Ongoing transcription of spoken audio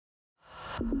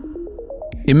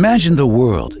Imagine the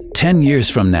world 10 years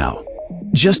from now.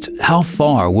 Just how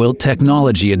far will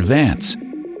technology advance?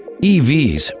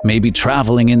 EVs may be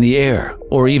traveling in the air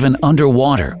or even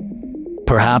underwater.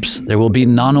 Perhaps there will be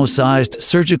nano-sized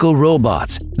surgical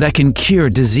robots that can cure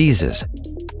diseases.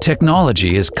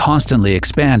 Technology is constantly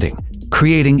expanding,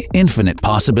 creating infinite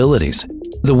possibilities.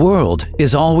 The world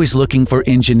is always looking for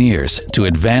engineers to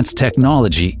advance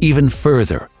technology even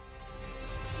further.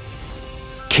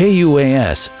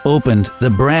 KUAS opened the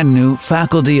brand new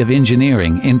Faculty of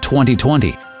Engineering in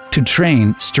 2020 to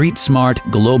train street-smart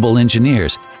global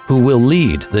engineers who will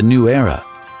lead the new era.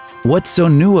 What's so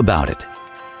new about it?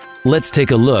 Let's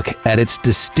take a look at its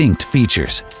distinct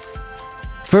features.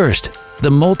 First, the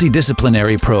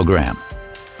multidisciplinary program.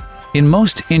 In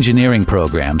most engineering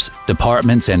programs,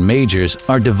 departments and majors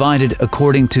are divided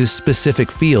according to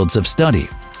specific fields of study.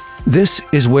 This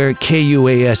is where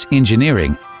KUAS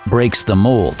Engineering breaks the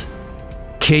mold.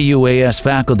 KUAS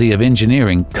Faculty of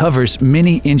Engineering covers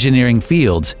many engineering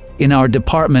fields in our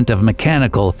Department of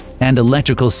Mechanical and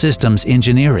Electrical Systems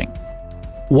Engineering.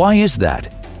 Why is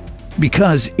that?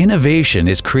 Because innovation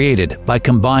is created by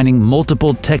combining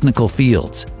multiple technical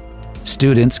fields.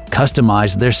 Students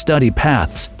customize their study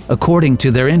paths according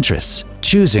to their interests,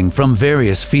 choosing from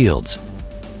various fields.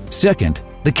 Second,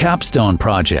 the capstone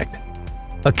project.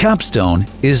 A capstone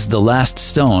is the last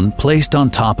stone placed on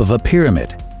top of a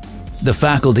pyramid. The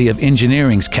Faculty of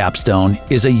Engineering's capstone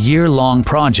is a year-long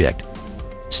project.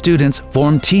 Students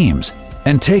form teams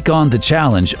and take on the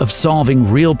challenge of solving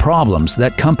real problems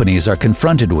that companies are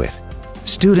confronted with.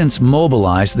 Students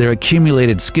mobilize their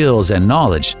accumulated skills and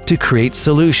knowledge to create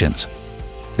solutions.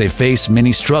 They face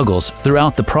many struggles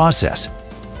throughout the process,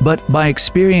 but by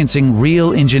experiencing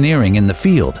real engineering in the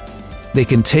field, they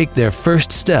can take their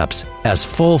first steps as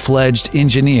full-fledged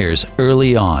engineers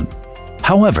early on.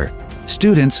 However,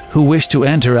 students who wish to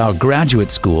enter our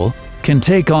graduate school can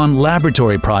take on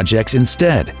laboratory projects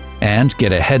instead and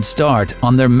get a head start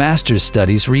on their master's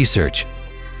studies research.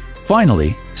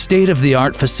 Finally,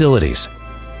 state-of-the-art facilities.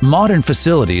 Modern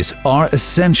facilities are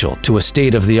essential to a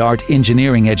state-of-the-art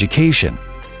engineering education.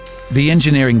 The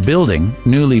engineering building,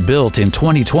 newly built in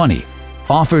 2020,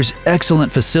 offers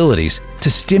excellent facilities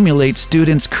to stimulate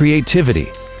students'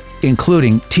 creativity,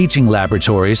 including teaching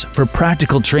laboratories for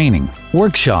practical training,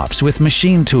 workshops with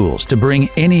machine tools to bring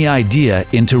any idea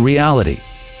into reality,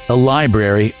 a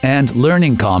library and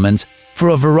learning commons for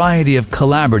a variety of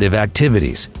collaborative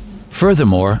activities.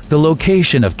 Furthermore, the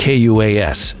location of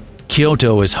KUAS,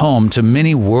 Kyoto is home to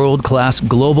many world-class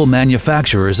global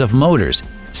manufacturers of motors,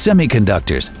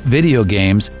 semiconductors, video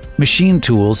games, machine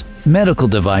tools, medical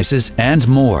devices, and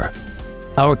more.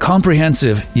 Our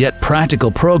comprehensive yet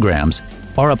practical programs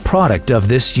are a product of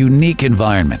this unique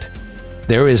environment.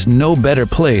 There is no better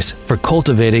place for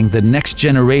cultivating the next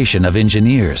generation of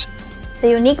engineers. The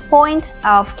unique point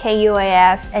of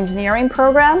KUAS engineering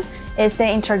program is the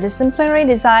interdisciplinary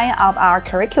design of our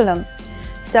curriculum.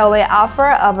 So we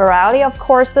offer a variety of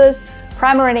courses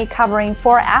primarily covering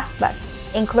 4 aspects,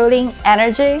 including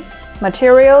energy,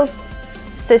 materials,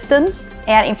 systems,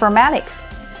 and informatics.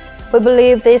 We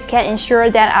believe this can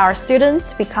ensure that our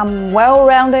students become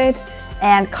well-rounded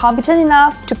and competent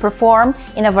enough to perform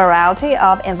in a variety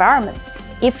of environments.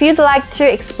 If you'd like to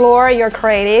explore your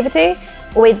creativity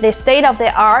with the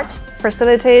state-of-the-art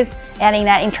facilities and in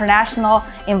an international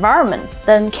environment,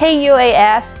 then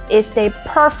KUAS is the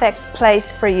perfect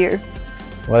place for you.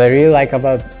 What I really like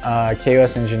about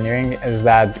KUAS Engineering is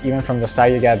that even from the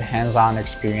start you get hands-on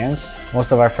experience.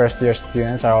 Most of our first-year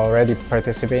students are already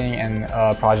participating in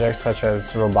projects such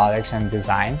as robotics and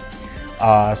design.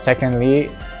 Secondly,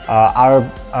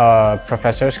 our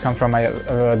professors come from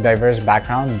a diverse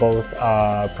background, both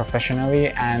professionally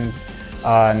and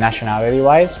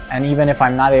nationality-wise. And even if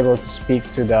I'm not able to speak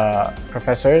to the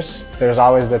professors, there's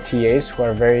always the TAs who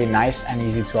are very nice and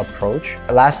easy to approach.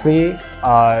 Lastly,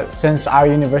 since our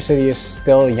university is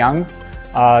still young,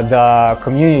 the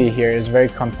community here is very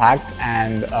compact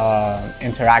and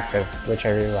interactive, which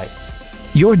I really like.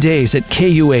 Your days at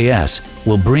KUAS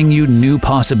will bring you new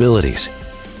possibilities.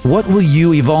 What will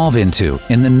you evolve into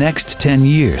in the next 10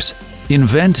 years?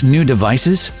 Invent new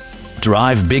devices?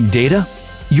 Drive big data?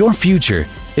 Your future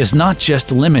is not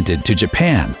just limited to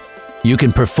Japan. You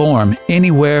can perform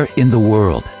anywhere in the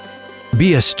world.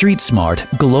 Be a street-smart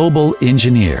global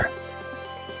engineer.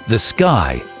 The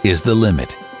sky is the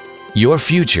limit. Your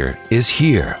future is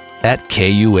here at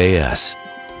KUAS.